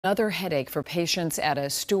Another headache for patients at a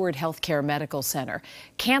Steward Health Care Medical Center.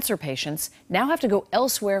 Cancer patients now have to go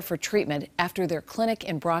elsewhere for treatment after their clinic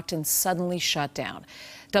in Brockton suddenly shut down.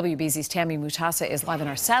 WBZ's Tammy Mutasa is live in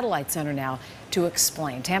our satellite center now to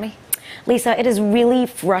explain. Tammy? Lisa, it is really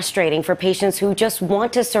frustrating for patients who just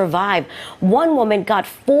want to survive. One woman got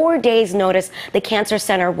 4 days notice the cancer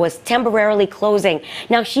center was temporarily closing.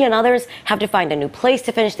 Now she and others have to find a new place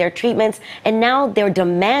to finish their treatments, and now they're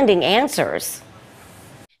demanding answers.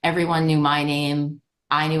 Everyone knew my name.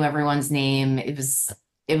 I knew everyone's name.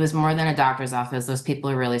 It was more than a doctor's office. Those people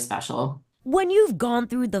are really special. When you've gone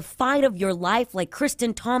through the fight of your life like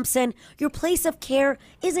Kristen Thompson, your place of care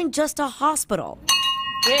isn't just a hospital.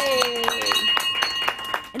 Yay!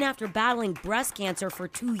 And after battling breast cancer for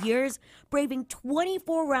 2 years, braving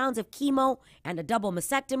 24 rounds of chemo and a double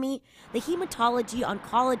mastectomy, the Hematology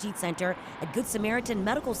Oncology Center at Good Samaritan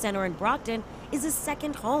Medical Center in Brockton is his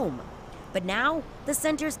second home. But now, the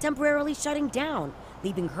center's temporarily shutting down,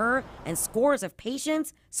 leaving her and scores of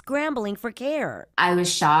patients scrambling for care. I was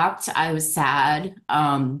shocked. I was sad.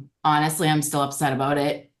 Honestly, I'm still upset about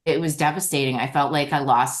it. It was devastating. I felt like I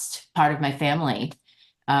lost part of my family.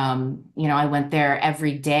 I went there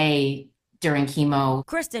every day during chemo.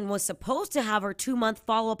 Kristen was supposed to have her 2-month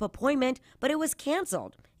follow-up appointment, but it was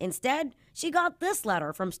canceled. Instead, she got this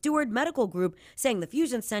letter from Steward Medical Group saying the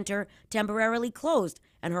Fusion Center temporarily closed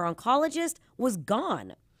and her oncologist was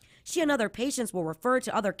gone. She and other patients were referred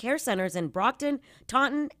to other care centers in Brockton,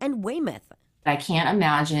 Taunton, and Weymouth. I can't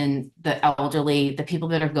imagine the elderly, the people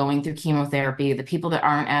that are going through chemotherapy, the people that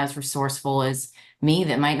aren't as resourceful as me,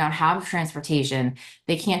 that might not have transportation.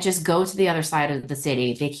 They can't just go to the other side of the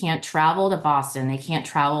city. They can't travel to Boston. They can't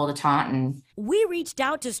travel to Taunton. We reached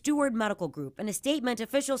out to Steward Medical Group. In a statement,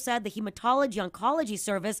 officials said the Hematology Oncology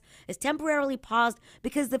Service is temporarily paused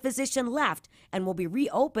because the physician left and will be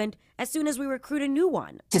reopened as soon as we recruit a new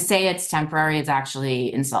one. To say it's temporary is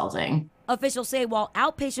actually insulting. Officials say while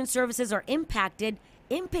outpatient services are impacted,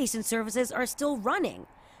 inpatient services are still running.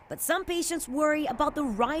 But some patients worry about the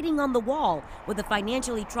writing on the wall with the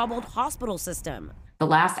financially troubled hospital system. The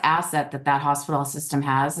last asset that hospital system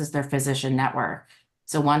has is their physician network.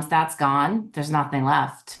 So once that's gone, there's nothing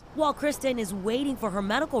left. While Kristen is waiting for her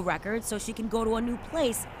medical records so she can go to a new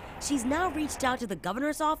place, she's now reached out to the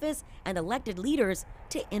governor's office and elected leaders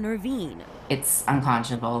to intervene. It's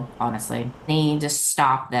unconscionable, honestly. They need to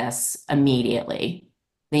stop this immediately.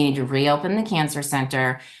 They need to reopen the cancer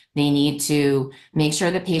center. They need to make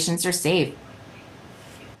sure that patients are safe.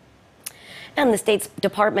 And the state's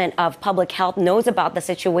Department of Public Health knows about the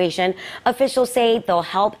situation. Officials say they'll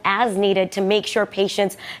help as needed to make sure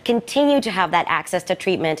patients continue to have that access to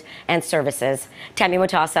treatment and services. Tammy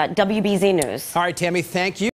Mutasa, WBZ News. All right, Tammy, thank you.